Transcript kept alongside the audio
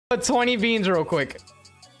Put 20 beans real quick.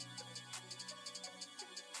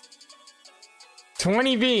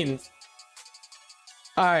 20 beans.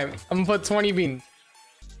 All right, I'm gonna put 20 beans.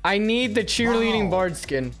 I need the cheerleading bard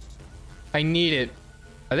skin. I need it.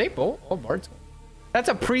 Are they both? Oh, bard skin. That's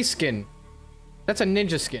a pre-skin. That's a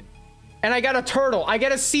ninja skin. And I got a turtle. I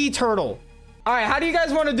get a sea turtle. All right, how do you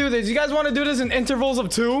guys want to do this? You guys want to do this in intervals of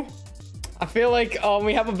 2? I feel like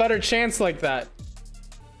we have a better chance like that.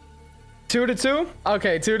 2 to 2?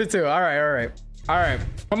 Okay, 2 to 2. All right, all right. All right.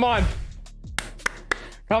 Come on.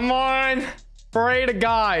 Come on. Pray to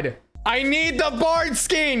God. I need the bard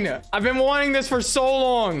skin. I've been wanting this for so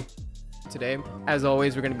long. Today, as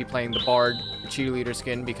always, we're going to be playing the bard cheerleader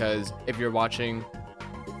skin because if you're watching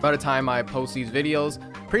by the time I post these videos,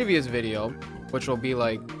 previous video, which will be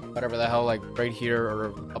like whatever the hell, like right here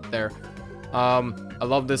or up there. I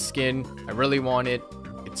love this skin. I really want it.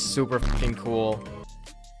 It's super fucking cool.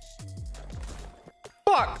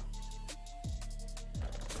 Fuck!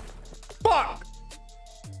 Fuck!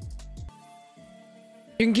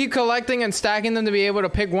 You can keep collecting and stacking them to be able to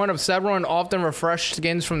pick one of several and often refresh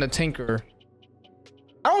skins from the Tinkerer.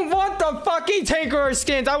 I don't want the fucking Tinkerer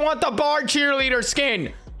skins. I want the Bard Cheerleader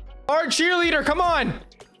skin. Bard Cheerleader, come on.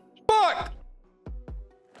 Fuck!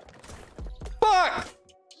 Fuck!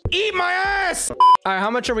 Eat my ass! All right,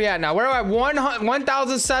 how much are we at now? We're at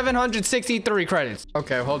 1,763 credits.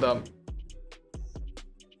 Okay, hold up.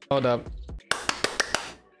 Hold up.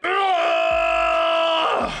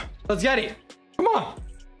 Let's get it. Come on.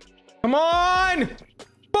 Come on.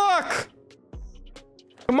 Fuck.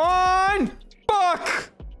 Come on.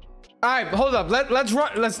 Fuck. All right, hold up. Let's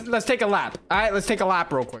run. Let's take a lap. All right, let's take a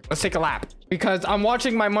lap real quick. Let's take a lap because I'm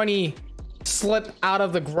watching my money slip out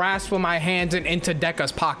of the grasp of my hands and into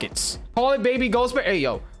Deca's pockets. Call it baby ghost bear. Hey,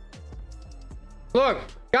 yo. Look,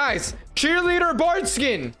 guys, cheerleader bard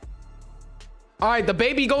skin. All right, the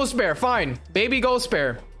baby ghost bear. Fine. Baby ghost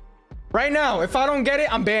bear. Right now, if I don't get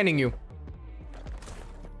it, I'm banning you.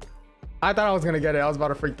 I thought I was going to get it. I was about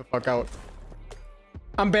to freak the fuck out.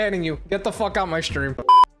 I'm banning you. Get the fuck out my stream.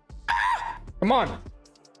 Come on.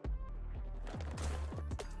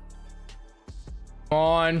 Come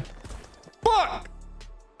on. Fuck.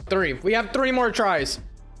 3. We have 3 more tries.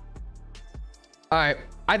 All right.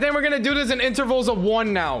 I think we're going to do this in intervals of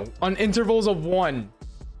 1 now. On intervals of 1.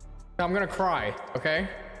 I'm going to cry. Okay.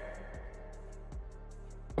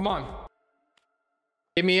 Come on.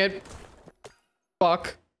 Give me it.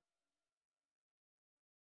 Fuck.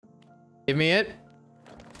 Give me it.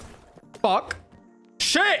 Fuck.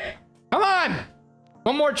 Shit. Come on.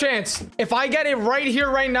 One more chance. If I get it right here,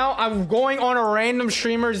 right now, I'm going on a random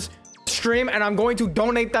streamer's stream and I'm going to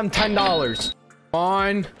donate them $10. Come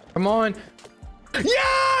on. Come on.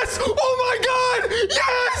 Yes! Oh my God!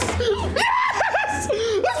 Yes! Yes!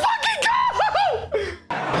 Let's fucking go!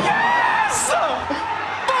 Yes!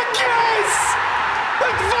 Fuck yes!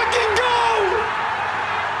 Let's fucking go!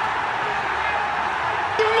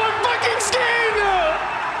 Give me my fucking skin!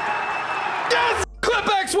 Yes!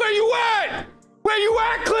 Clipex, where you at? Where you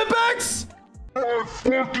at, Clipex? I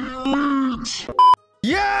fucking reach!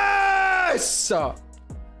 Yes!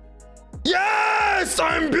 Yes!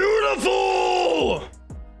 I'm beautiful!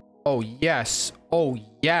 Oh, yes. Oh,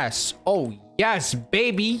 yes. Oh, yes,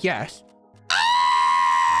 baby. Yes.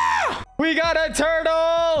 Ah! We got a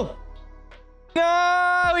turtle!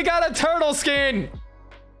 No! We got a turtle skin!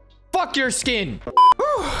 Fuck your skin!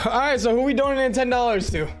 Alright, so who we donating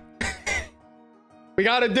 $10 to? We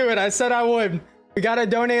gotta do it. I said I would. We gotta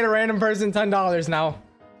donate a random person $10 now.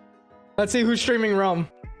 Let's see who's streaming Rum.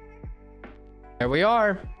 There we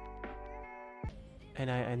are.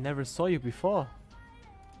 And I never saw you before.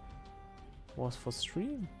 Was for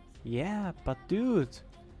stream? Yeah, but dude,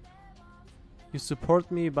 you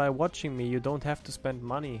support me by watching me. You don't have to spend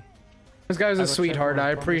money. This guy's a sweetheart. I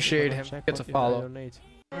appreciate him. Gets a follow.